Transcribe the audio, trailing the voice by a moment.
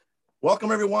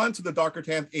Welcome, everyone, to the Darker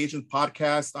Tenth Asian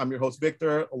podcast. I'm your host,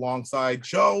 Victor, alongside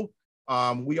Joe.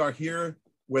 We are here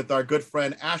with our good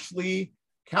friend, Ashley,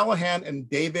 Callahan, and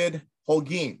David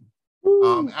Holguien.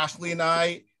 Ashley and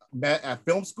I met at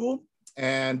film school,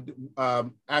 and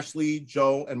Ashley,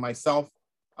 Joe, and myself,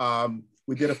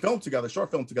 we did a film together, short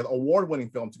film together,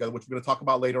 award-winning film together, which we're going to talk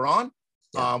about later on.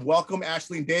 Welcome,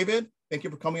 Ashley and David. Thank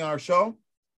you for coming on our show.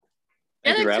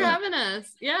 Thanks for having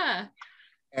us. Yeah.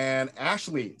 And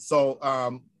Ashley,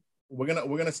 so we're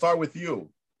gonna start with you.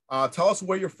 Tell us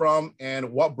where you're from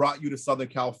and what brought you to Southern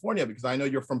California, because I know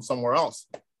you're from somewhere else.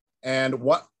 And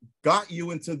what got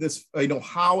you into this?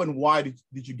 How and why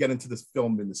did you get into this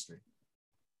film industry?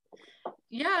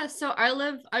 Yeah, so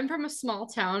I'm from a small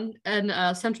town in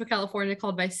Central California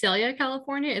called Visalia,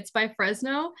 California. It's by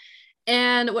Fresno.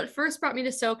 And what first brought me to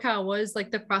SoCal was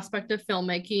like the prospect of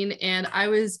filmmaking. And I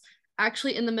was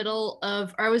actually at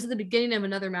the beginning of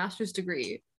another master's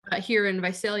degree here in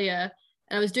Visalia,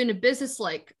 and I was doing a business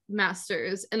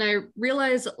master's, and I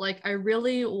realized I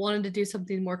really wanted to do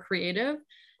something more creative.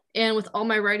 And with all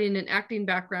my writing and acting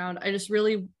background, I just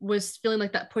really was feeling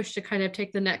like that push to kind of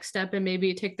take the next step and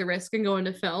maybe take the risk and go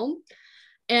into film.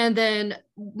 And then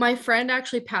my friend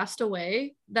actually passed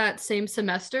away that same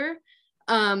semester.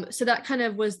 So that kind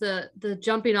of was the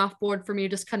jumping off board for me,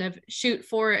 just kind of shoot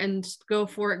for it and go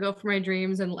for my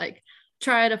dreams and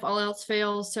try it if all else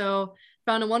fails. So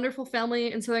found a wonderful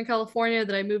family in Southern California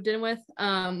that I moved in with.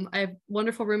 I have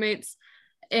wonderful roommates,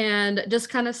 and just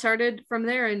kind of started from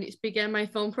there and began my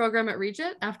film program at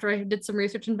Regent after I did some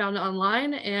research and found it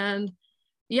online. And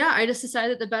yeah, I just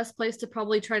decided the best place to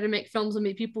probably try to make films and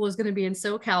meet people was going to be in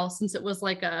SoCal, since it was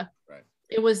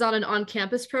it was not an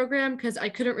on-campus program because I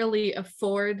couldn't really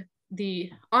afford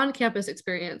the on-campus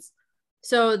experience.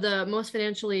 So the most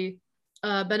financially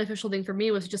beneficial thing for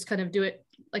me was just kind of do it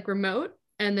remote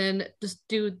and then just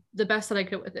do the best that I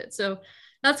could with it. So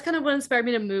that's kind of what inspired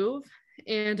me to move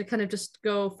and to kind of just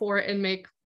go for it and make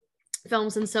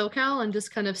films in SoCal and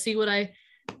just kind of see what I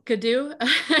could do.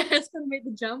 I just kind of made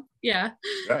the jump. Yeah.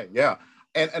 Right. Yeah.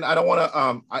 And I don't want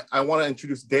to I want to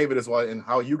introduce David as well and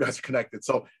how you guys are connected.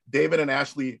 So David and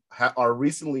Ashley are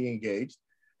recently engaged,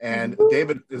 and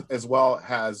David as well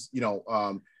has he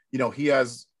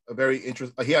has a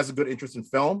good interest in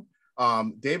film.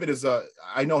 David is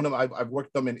I know him. I've worked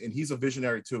with him, and he's a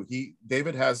visionary too.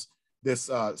 David has this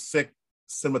sick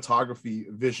cinematography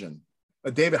vision.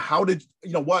 David, how did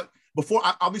before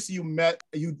obviously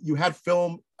you had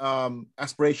film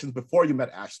aspirations before you met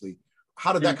Ashley?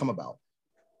 How did that come about?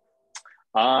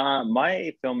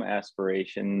 My film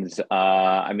aspirations,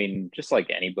 just like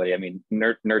anybody,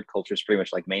 nerd culture is pretty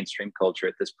much like mainstream culture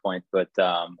at this point. But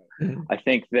I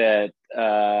think that,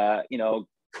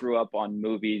 grew up on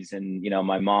movies, and,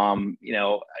 my mom,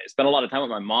 I spent a lot of time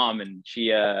with my mom, and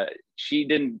she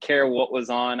didn't care what was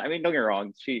on. Don't get me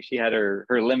wrong. She had her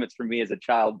limits for me as a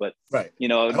child, but right.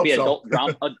 It would be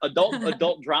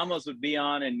adult dramas would be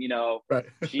on, and, right.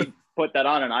 She'd put that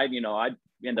on, and I'd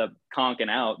end up conking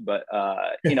out, but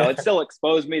it still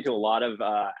exposed me to a lot of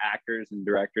actors and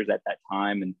directors at that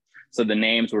time, and so the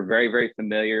names were very, very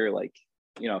familiar,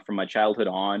 from my childhood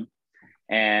on.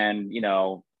 And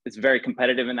it's very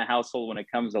competitive in the household when it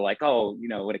comes to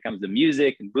when it comes to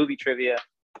music and movie trivia.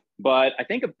 But I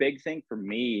think a big thing for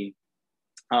me,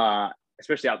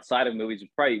 especially outside of movies, was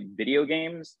probably video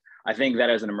games. I think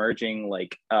that as an emerging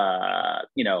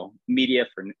media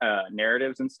for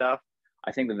narratives and stuff,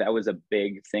 I think that was a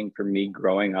big thing for me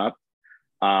growing up.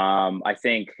 I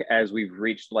think as we've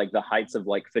reached the heights of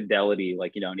fidelity, in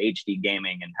HD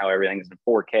gaming and how everything's in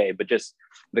 4K, but just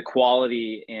the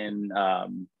quality in,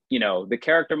 the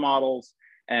character models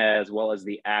as well as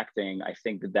the acting, I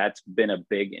think that's been a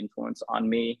big influence on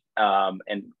me,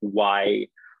 and why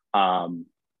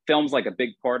film's a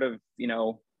big part of,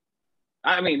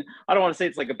 I don't want to say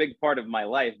it's a big part of my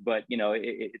life, but,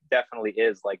 it definitely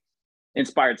is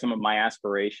inspired some of my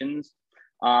aspirations,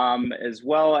 as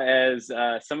well as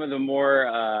some of the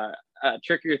more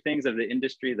trickier things of the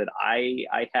industry that I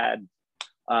had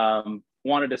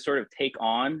wanted to sort of take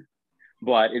on,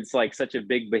 but it's such a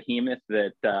big behemoth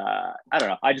that I don't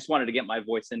know. I just wanted to get my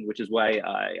voice in, which is why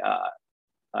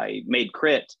I made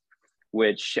Crit,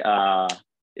 which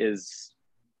is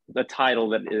the title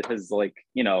that is it's like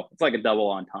a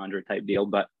double entendre type deal,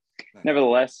 but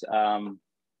nevertheless.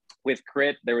 With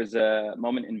Crit, there was a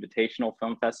Moment Invitational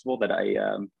Film Festival that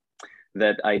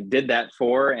I did that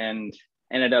for, and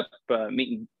ended up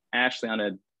meeting Ashley on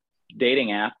a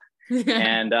dating app.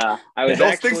 And I was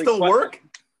those things still work?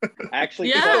 Actually,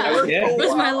 yeah, it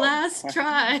was my last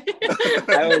try.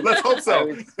 Let's hope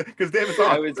so, because David's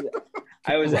on.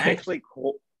 I was actually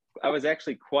I was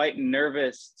actually quite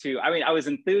nervous I mean, I was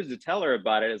enthused to tell her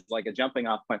about it as like a jumping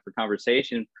off point for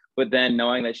conversation. But then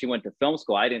knowing that she went to film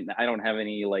school, I don't have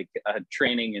any like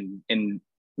training in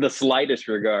the slightest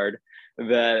regard,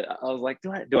 that I was like,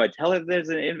 do I tell her there's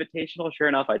an invitational? Sure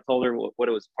enough, I told her what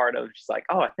it was part of. She's like,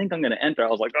 oh, I think I'm going to enter. I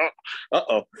was like,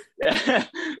 oh,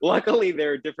 Luckily,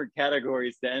 there are different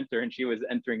categories to enter, and she was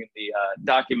entering in the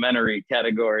documentary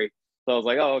category. So I was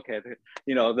like, oh, okay,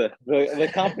 you know,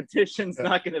 the competition's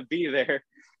not going to be there.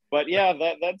 But yeah,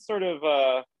 that sort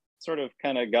of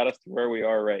kind of got us to where we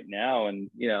are right now.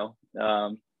 And, you know,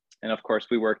 and of course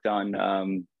we worked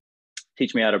on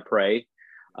Teach Me How to Pray.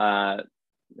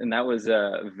 And that was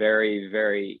a very,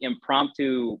 very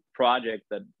impromptu project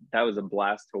that was a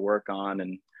blast to work on.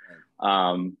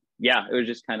 And yeah, it was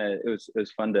just kind of, it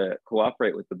was fun to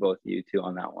cooperate with the both of you two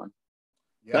on that one.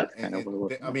 Yeah,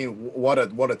 I mean, what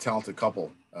a talented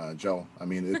couple, Joe. I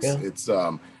mean, it's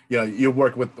you know, you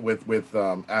worked with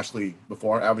Ashley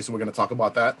before. Obviously, we're going to talk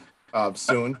about that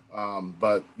soon.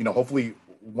 But you know, hopefully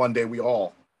one day we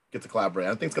all get to collaborate.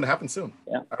 I think it's going to happen soon.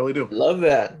 Yeah, I really do. Love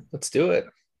that. Let's do it.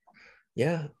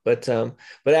 Yeah, but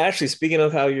actually, speaking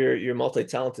of how you're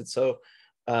multi-talented, so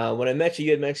when I met you,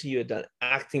 you had mentioned you had done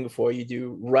acting before. You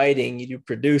do writing, you do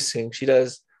producing. She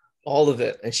does all of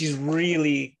it, and she's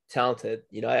really talented.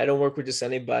 You know, I don't work with just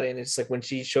anybody, and it's like when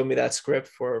she showed me that script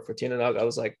for Tir Na Nog, I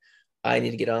was like, I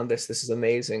need to get on this. This is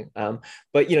amazing.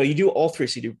 But you know, you do all three.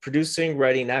 So you do producing,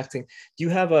 writing, acting. Do you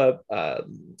have a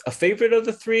favorite of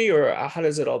the three, or how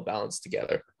does it all balance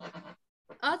together?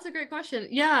 Oh, that's a great question.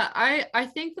 Yeah, I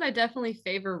think that I definitely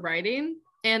favor writing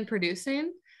and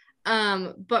producing.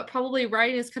 But probably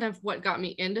writing is kind of what got me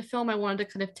into film. I wanted to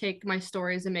kind of take my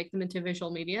stories and make them into visual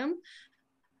medium.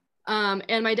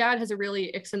 And my dad has a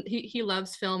really he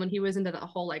loves film, and he was into that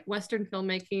whole like Western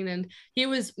filmmaking, and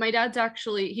my dad's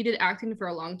actually, he did acting for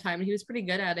a long time, and he was pretty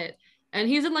good at it. And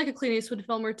he's in like a Clint Eastwood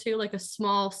film or two, like a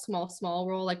small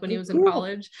role, like when he was in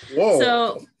college. Whoa.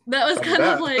 So that was kind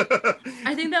of like,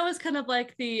 I think that was kind of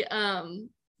like the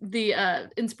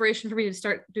inspiration for me to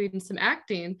start doing some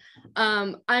acting.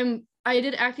 I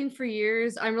did acting for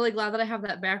years. I'm really glad that I have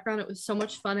that background. It was so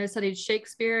much fun. I studied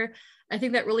Shakespeare. I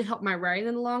think that really helped my writing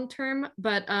in the long term.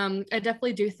 But I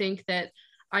definitely do think that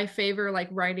I favor like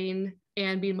writing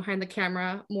and being behind the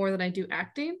camera more than I do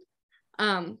acting.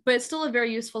 But it's still a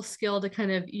very useful skill to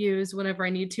kind of use whenever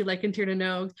I need to, like in Tir Na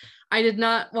Nog. I did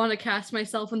not want to cast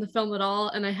myself in the film at all.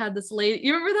 And I had this lady,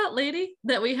 you remember that lady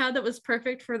that we had that was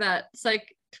perfect for that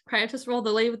psychiatrist role,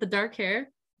 the lady with the dark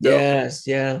hair? Yes,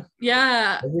 yeah.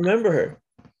 Yeah. I remember her.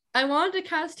 I wanted to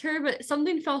cast her, but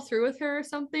something fell through with her or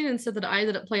something, and so that I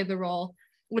ended up playing the role,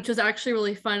 which was actually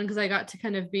really fun because I got to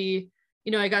kind of be,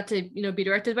 you know, I got to, you know, be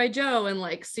directed by Joe and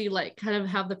like see, like kind of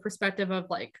have the perspective of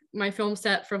like my film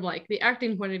set from like the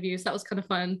acting point of view. So that was kind of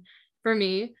fun for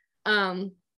me.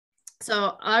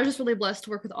 So I was just really blessed to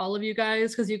work with all of you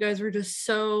guys, because you guys were just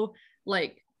so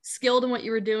like skilled in what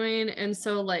you were doing and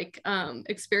so like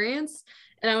experienced.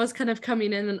 And I was kind of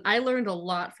coming in, and I learned a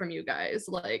lot from you guys.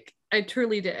 Like I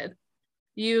truly did.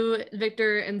 You,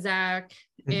 Victor, and Zach,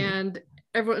 and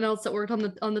everyone else that worked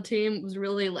on the team was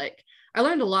really like, I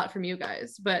learned a lot from you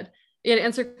guys. But yeah, to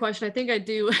answer your question, I think I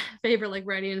do favor like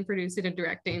writing and producing and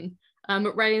directing.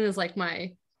 But writing is like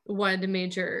my one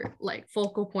major like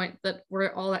focal point that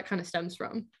where all that kind of stems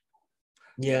from.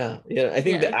 Yeah. I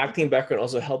think the acting background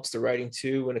also helps the writing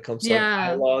too when it comes to like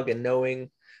dialogue and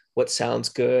knowing what sounds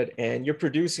good. And your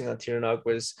producing on Tir Na Nog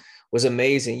was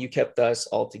amazing. You kept us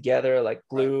all together like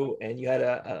glue, and you had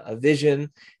a vision.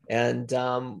 And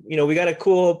you know, we got a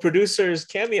cool producer's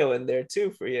cameo in there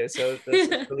too for you. So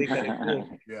that's really kind of cool.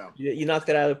 Yeah, you knocked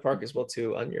it out of the park as well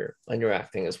too on your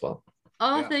acting as well.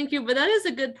 Oh, thank you. But that is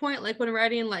a good point. Like when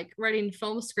writing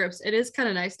film scripts, it is kind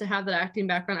of nice to have that acting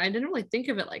background. I didn't really think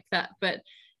of it like that, but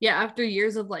yeah, after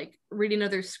years of like reading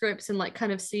other scripts and like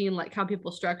kind of seeing like how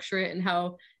people structure it and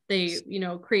how they, you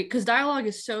know, create, because dialogue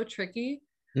is so tricky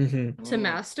to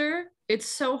master. It's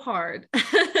so hard.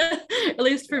 At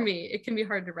least for me, it can be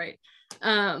hard to write.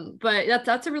 But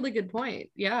that's a really good point.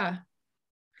 Yeah.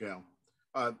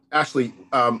 Ashley,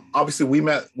 obviously we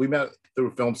met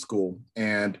through film school,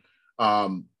 and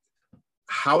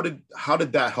how did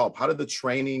that help? How did the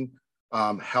training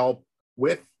help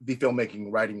with the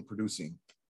filmmaking, writing, producing?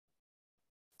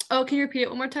 Oh, can you repeat it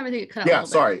one more time? I think it cut out. Yeah,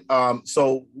 sorry.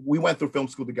 So we went through film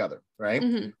school together,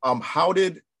 right? How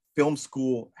did film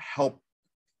school help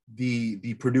the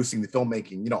producing, the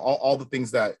filmmaking? You know, all the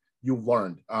things that you've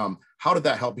learned. How did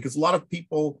that help? Because a lot of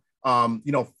people,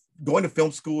 you know, going to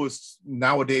film school is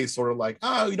nowadays sort of like,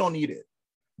 you don't need it.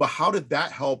 But how did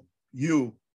that help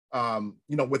you? You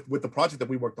know, with the project that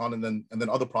we worked on, and then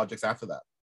other projects after that?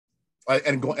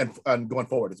 and going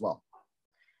forward as well?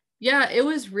 Yeah, it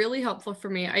was really helpful for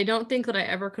me. I don't think that I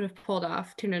ever could have pulled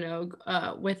off Tir Na Nog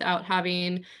without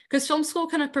having, because film school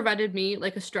kind of provided me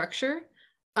like a structure.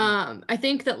 I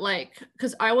think that like,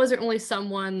 because I wasn't really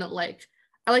someone that like,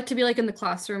 I like to be like in the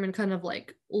classroom and kind of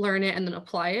like learn it and then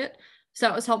apply it. So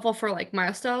that was helpful for like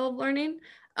my style of learning.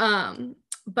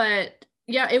 But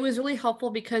yeah, it was really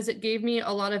helpful because it gave me a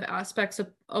lot of aspects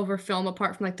of over film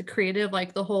apart from like the creative,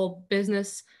 like the whole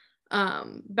business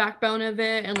backbone of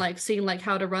it, and like seeing like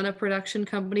how to run a production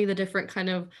company, the different kind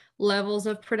of levels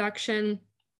of production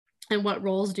and what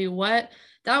roles do what.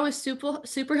 That was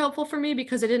super helpful for me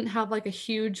because I didn't have like a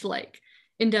huge like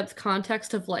in-depth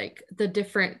context of like the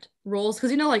different roles,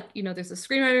 because like there's the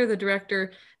screenwriter, the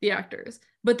director, the actors,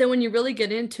 but then when you really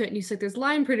get into it and you see like there's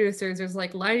line producers, there's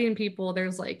like lighting people,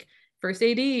 there's like first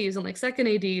ADs and like second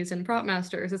ADs and prop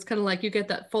masters, it's kind of like you get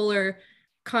that fuller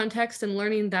context, and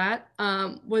learning that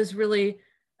was really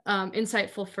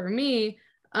insightful for me.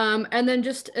 And then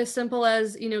just as simple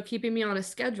as keeping me on a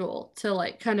schedule to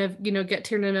like kind of get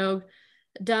Tir Na Nog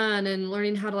done, and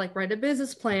learning how to like write a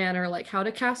business plan or like how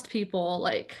to cast people,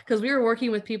 like because we were working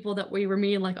with people that we were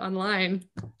meeting like online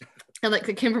and like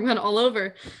it came from kind of all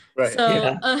over, right? So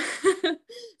Yeah.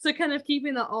 so kind of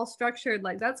keeping that all structured,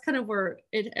 like that's kind of where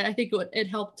I think it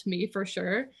helped me for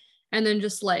sure. And then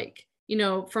just like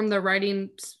from the writing,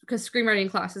 because screenwriting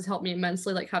classes helped me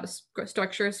immensely, like how to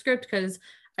structure a script, because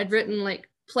I'd written like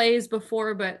plays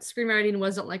before, but screenwriting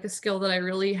wasn't like a skill that I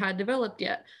really had developed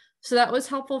yet. So that was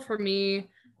helpful for me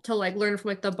to like learn from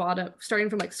like the bottom, starting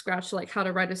from like scratch, to like how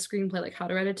to write a screenplay, like how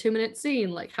to write a 2-minute scene,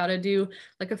 like how to do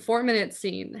like a 4-minute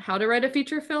scene, how to write a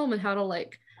feature film, and how to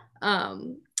like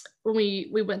when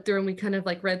we went through and we kind of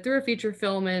like read through a feature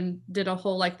film and did a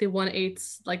whole like the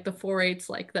 1/8, like the 4/8,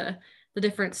 like the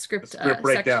different script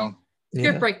breakdown.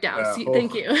 Script breakdown. Yeah. See,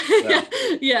 thank you. Yeah.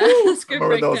 Yeah. Script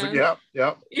Remember breakdown. those?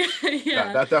 Yeah.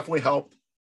 Yeah. That definitely helped.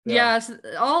 Yeah. So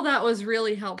all that was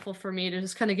really helpful for me to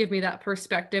just kind of give me that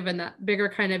perspective and that bigger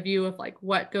kind of view of like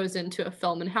what goes into a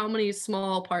film and how many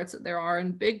small parts that there are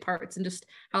and big parts, and just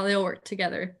how they all work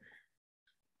together.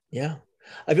 Yeah.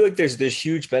 I feel like there's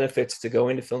huge benefits to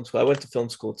going to film school. I went to film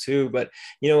school too, but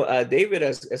David,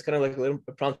 as kind of like a little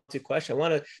impromptu question,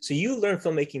 so you learn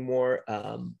filmmaking more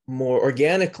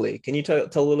organically. Can you tell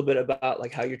a little bit about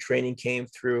like how your training came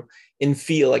through in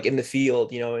the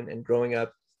field, and growing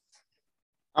up?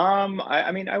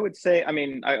 I would say,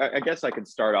 I guess I could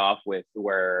start off with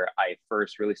where I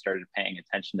first really started paying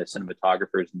attention to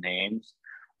cinematographers' names.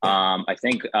 I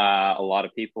think a lot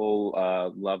of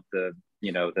people love the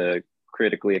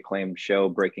critically acclaimed show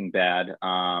Breaking Bad.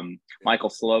 Michael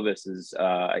Slovis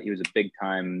he was a big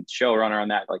time showrunner on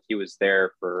that. Like he was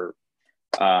there for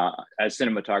as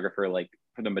cinematographer like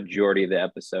for the majority of the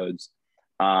episodes.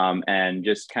 And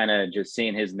just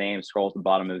seeing his name scroll at the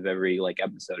bottom of every like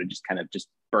episode, it just kind of just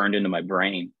burned into my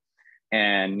brain.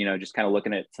 And just kind of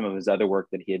looking at some of his other work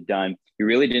that he had done, he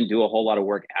really didn't do a whole lot of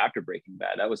work after Breaking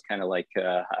Bad. That was kind of like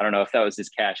I don't know if that was his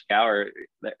cash cow or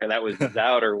that was his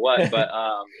out or what, but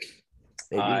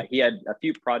he had a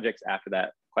few projects after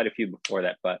that, quite a few before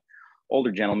that, but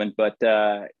older gentleman. But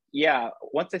yeah,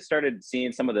 once I started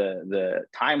seeing some of the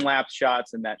time lapse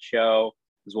shots in that show,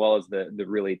 as well as the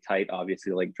really tight,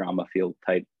 obviously like drama field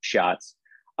type shots,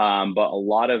 but a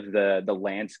lot of the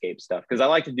landscape stuff, because I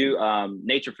like to do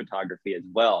nature photography as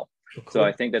well. Oh, cool. So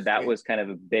I think that was kind of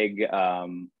a big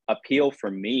appeal for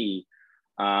me.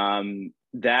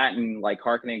 That and like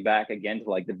harkening back again to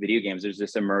like the video games, there's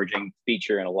this emerging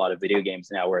feature in a lot of video games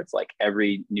now where it's like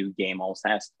every new game almost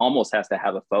has to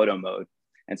have a photo mode.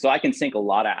 And so I can sink a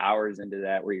lot of hours into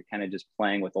that, where you're kind of just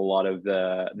playing with a lot of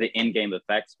the in-game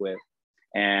effects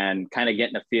and kind of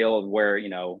getting a feel of where,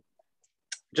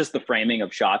 just the framing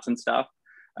of shots and stuff.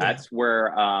 That's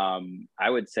where I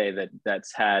would say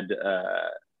that's had,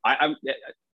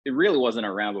 it really wasn't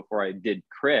around before I did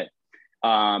Crit.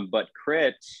 But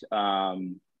Crit,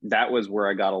 that was where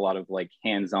I got a lot of like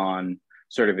hands-on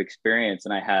sort of experience.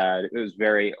 And it was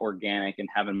very organic, and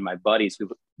having my buddies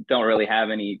who don't really have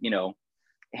any,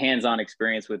 hands-on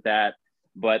experience with that,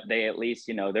 but they at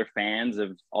least, they're fans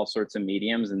of all sorts of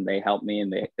mediums, and they helped me.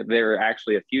 And there were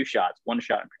actually a few shots, one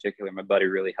shot in particular, my buddy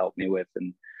really helped me with.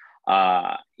 And,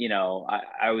 I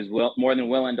was more than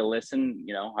willing to listen.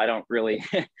 I don't really,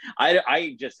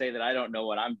 I just say that I don't know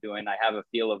what I'm doing. I have a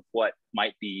feel of what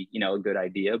might be, a good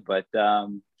idea, but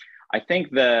I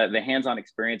think the hands-on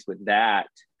experience with that,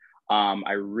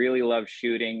 I really love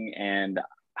shooting, and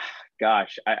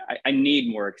gosh, I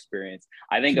need more experience.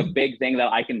 I think a big thing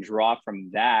that I can draw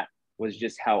from that was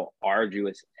just how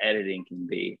arduous editing can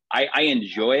be. I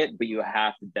enjoy it, but you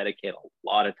have to dedicate a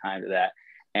lot of time to that.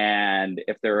 And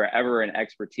if there were ever an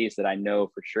expertise that I know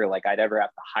for sure, like I'd ever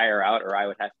have to hire out, or I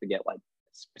would have to get like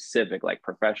specific, like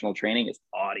professional training, is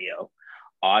audio.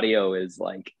 Audio is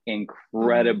like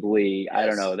incredibly, I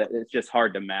don't know, that it's just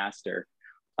hard to master.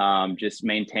 Just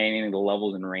maintaining the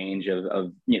levels and range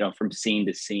of, you know, from scene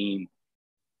to scene,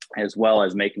 as well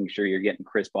as making sure you're getting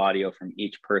crisp audio from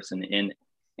each person in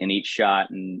each shot.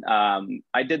 And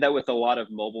I did that with a lot of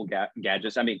mobile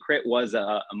gadgets. I mean, Crit was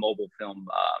a mobile film.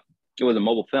 It was a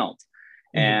mobile film.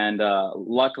 And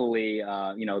luckily,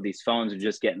 you know, these phones are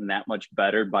just getting that much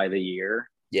better by the year.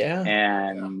 Yeah.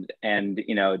 And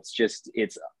you know, it's just,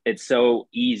 it's so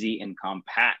easy and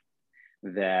compact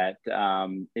that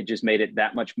it just made it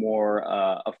that much more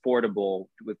affordable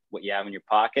with what you have in your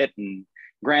pocket. And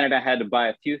granted, I had to buy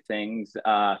a few things,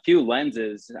 a few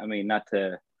lenses. I mean, not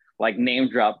to like name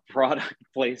drop product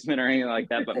placement or anything like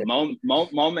that, but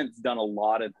Moment's done a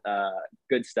lot of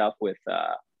good stuff with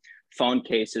phone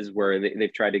cases where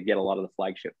they've tried to get a lot of the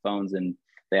flagship phones, and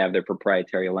they have their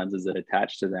proprietary lenses that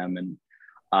attach to them. And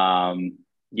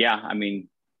yeah, I mean,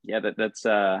 yeah,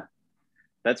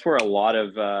 that's where a lot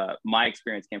of my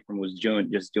experience came from, was doing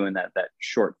that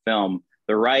short film.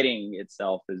 The writing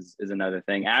itself is another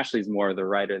thing. Ashley's more the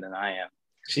writer than I am.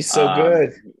 She's so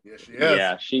good. Yeah, she is.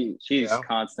 Yeah, she's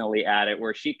constantly at it,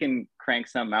 where she can crank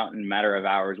something out in a matter of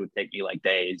hours, would take me like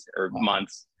days or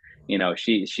months. You know,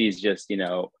 she's just, you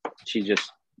know, she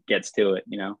just gets to it,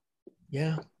 you know?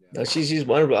 Yeah, no, she's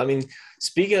wonderful. I mean,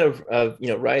 speaking of you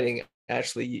know, writing,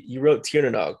 Ashley, you wrote Tir Na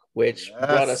Nog, which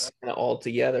brought us all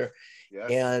together. Yes.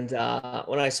 And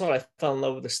when I saw it, I fell in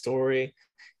love with the story,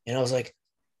 and I was like,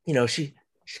 you know, she's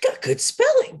got good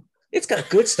spelling. It's got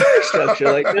good story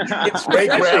structure. Like it's great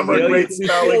grammar, you know, great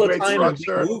spelling, great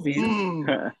structure. Movies.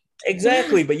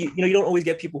 Exactly, but you know, you don't always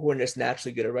get people who are just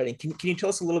naturally good at writing. Can you tell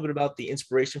us a little bit about the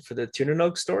inspiration for the Tir Na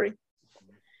Nog story?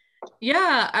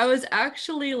 Yeah, I was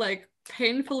actually like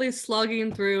painfully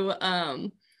slugging through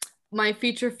my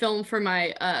feature film for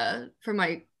my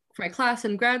class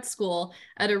in grad school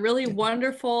at a really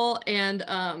wonderful and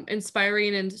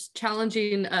inspiring and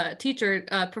challenging teacher,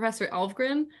 Professor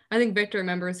Holguien. I think Victor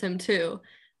remembers him too.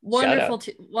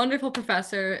 Wonderful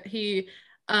professor. He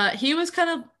was kind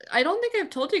of, I don't think I've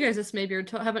told you guys this, maybe, or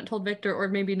haven't told Victor, or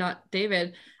maybe not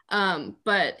David,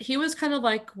 but he was kind of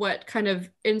like what kind of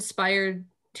inspired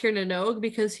Tir Na Nog,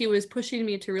 because he was pushing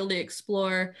me to really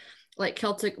explore like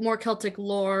more Celtic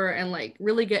lore and like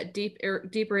really get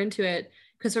deeper into it.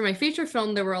 Because for my feature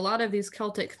film, there were a lot of these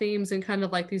Celtic themes and kind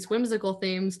of like these whimsical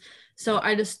themes. So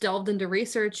I just delved into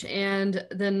research. And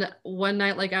then one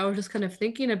night, like I was just kind of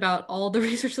thinking about all the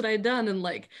research that I'd done, and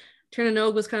like Tir Na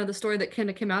Nog was kind of the story that kind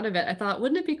of came out of it. I thought,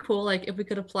 wouldn't it be cool like if we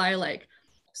could apply like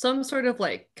some sort of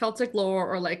like Celtic lore,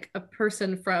 or like a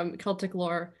person from Celtic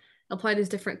lore, apply these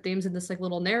different themes in this like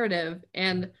little narrative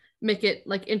and make it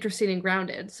like interesting and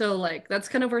grounded. So like that's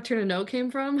kind of where Tir Na Nog came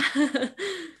from.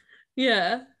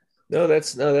 Yeah.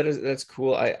 That's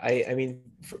cool. I mean,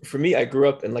 for me, I grew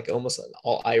up in like almost an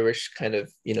all Irish kind of,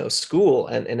 you know, school,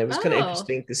 and it was kind of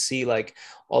interesting to see like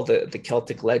all the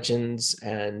Celtic legends,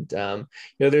 and you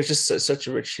know, there's just such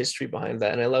a rich history behind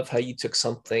that. And I love how you took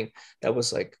something that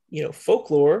was like, you know,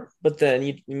 folklore, but then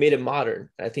you made it modern.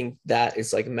 I think that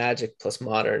is like magic plus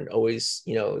modern always,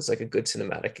 you know, is like a good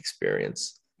cinematic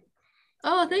experience.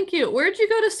 Oh, thank you. Where'd you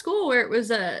go to school where it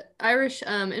was Irish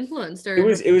influenced? Or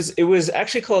It was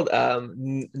actually called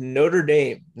Notre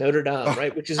Dame,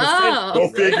 right? Which is a French go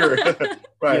figure,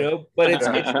 right? You know, but it's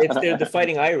they're the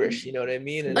Fighting Irish. You know what I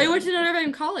mean? And, I went to Notre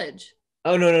Dame College.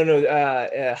 Oh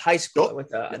no, high school. I went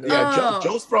to,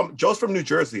 Joe's from New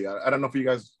Jersey. I don't know if you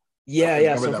guys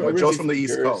remember that, but Joe's from the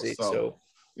East Coast, so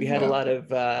we had a lot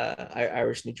of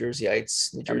Irish New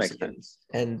Jerseyites,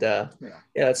 and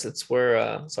that's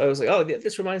where. So I was like, oh,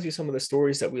 this reminds me of some of the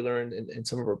stories that we learned in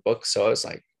some of our books. So I was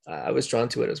like, I was drawn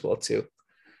to it as well too.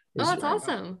 Oh, that's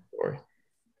awesome.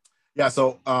 Yeah.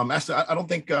 So actually, I don't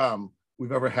think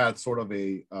we've ever had sort of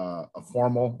a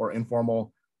formal or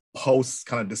informal post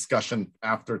kind of discussion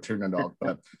after Tir Na Nog,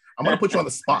 but I'm gonna put you on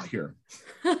the spot here.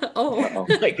 Oh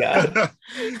my God.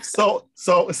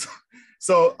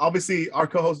 So obviously our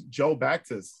co-host Joe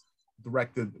Bactus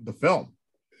directed the film.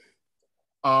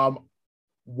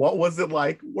 What was it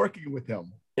like working with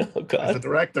him as a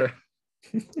director?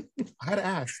 I have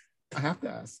to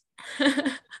ask.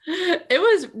 It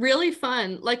was really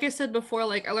fun. Like I said before,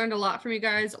 like I learned a lot from you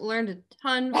guys, learned a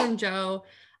ton from Joe.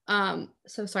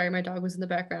 So sorry, my dog was in the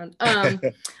background.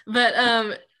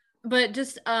 But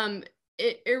just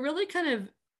it really kind of,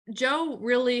 Joe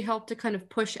really helped to kind of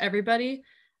push everybody.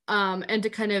 And to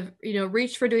kind of, you know,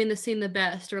 reach for doing the scene the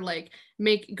best, or like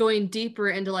going deeper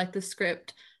into like the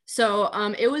script. So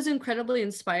it was incredibly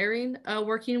inspiring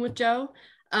working with Joe.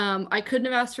 I couldn't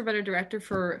have asked for a better director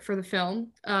for the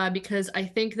film because I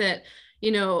think that,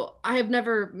 you know, I have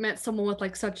never met someone with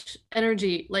like such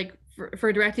energy like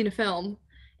for directing a film,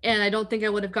 and I don't think I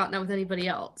would have gotten that with anybody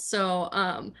else.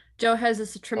 So Joe has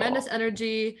this tremendous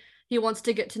energy. He wants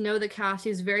to get to know the cast.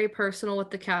 He's very personal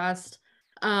with the cast.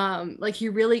 Like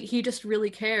he just really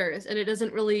cares, and it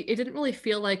didn't really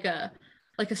feel like a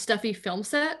stuffy film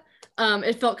set.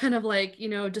 It felt kind of like, you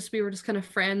know, just we were just kind of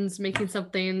friends making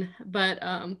something, but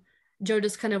Joe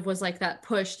just kind of was like that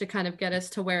push to kind of get us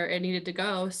to where it needed to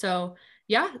go. So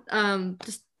yeah,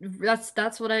 just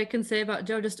that's what I can say about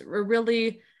Joe. Just a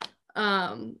really,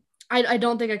 I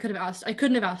don't think I couldn't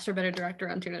have asked for a better director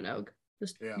on Tir Na Nog.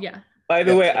 Just yeah. By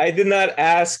the way, I did not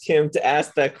ask him to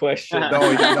ask that question.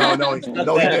 No, he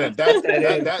didn't.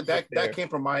 That came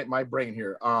from my brain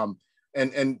here.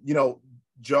 And you know,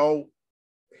 Joe,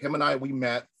 him and I, we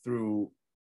met through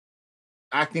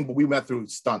acting, but we met through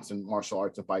stunts and martial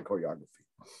arts and fight choreography.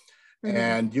 Mm-hmm.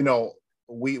 And you know,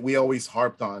 we always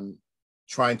harped on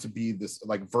trying to be this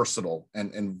like versatile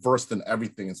and versed in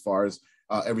everything as far as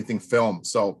everything film.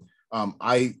 So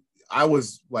I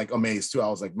was like amazed too. I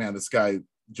was like, man, this guy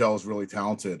Joe's really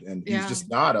talented, and he's just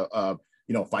not a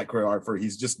you know, fight choreographer.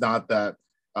 He's just not that,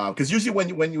 because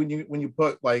usually when you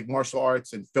put like martial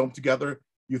arts and film together,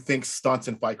 you think stunts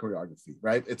and fight choreography,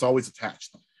 right? It's always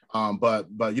attached. But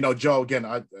you know, Joe, again,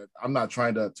 I'm not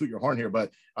trying to toot your horn here,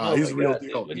 but he's a real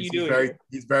deal.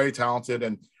 He's very talented,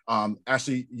 and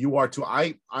actually you are too.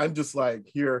 I'm just like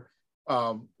here,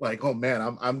 like, oh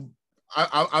man,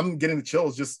 I'm getting the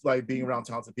chills just like being around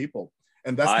talented people.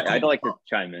 And that's I'd like to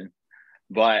chime in.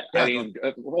 But I mean,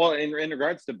 well, in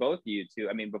regards to both of you two,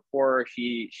 I mean, before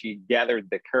she gathered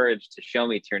the courage to show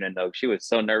me Tir Na Nog, she was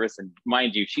so nervous, and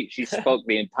mind you, she spoke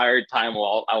the entire time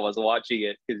while I was watching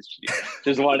it because she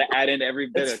just wanted to add in every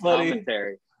bit of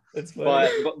commentary. That's funny.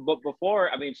 But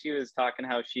before, I mean, she was talking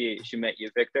how she met you,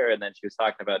 Victor, and then she was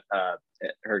talking about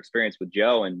her experience with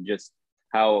Joe and just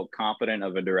how confident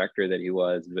of a director that he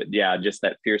was. But yeah, just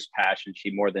that fierce passion.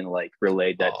 She more than like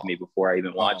relayed that to me before I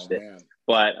even watched it. Man.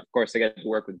 But of course, I got to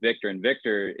work with Victor, and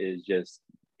Victor is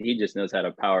he just knows how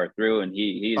to power through, and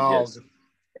he's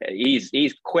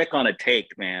quick on a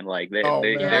take, man. Like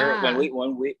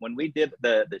when we did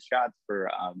the shots for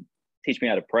Teach Me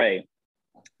How to Pray,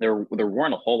 there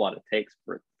weren't a whole lot of takes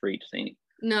for each scene.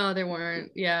 No, there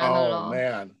weren't. Yeah. Oh not at all.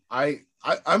 Man,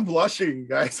 I'm blushing,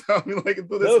 guys. I mean, like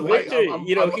through this no, light, Victor,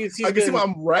 you know, I can see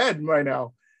I'm red right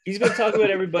now. He's been talking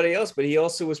about everybody else, but he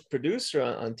also was producer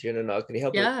on Tir Na Nog, and he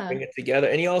helped bring it together.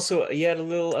 And he had a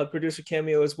little producer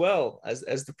cameo as well as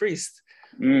the priest.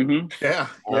 Mm-hmm. Yeah.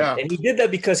 And he did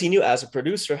that because he knew as a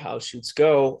producer how shoots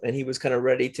go, and he was kind of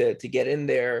ready to get in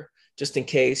there just in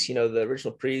case, you know, the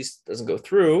original priest doesn't go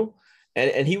through.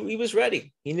 And he was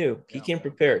ready. He knew. He came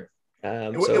prepared.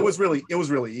 It was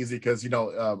really easy because, you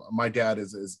know, my dad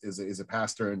is a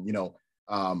pastor, and you know,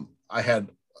 I had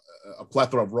a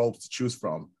plethora of roles to choose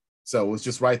from, so it was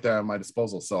just right there at my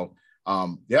disposal. So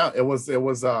it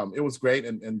was great,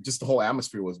 and just the whole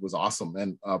atmosphere was awesome,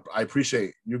 and I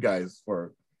appreciate you guys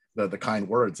for the kind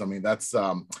words. I mean, that's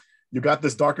you got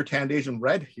this darker tanned Asian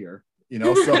red here, you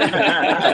know, so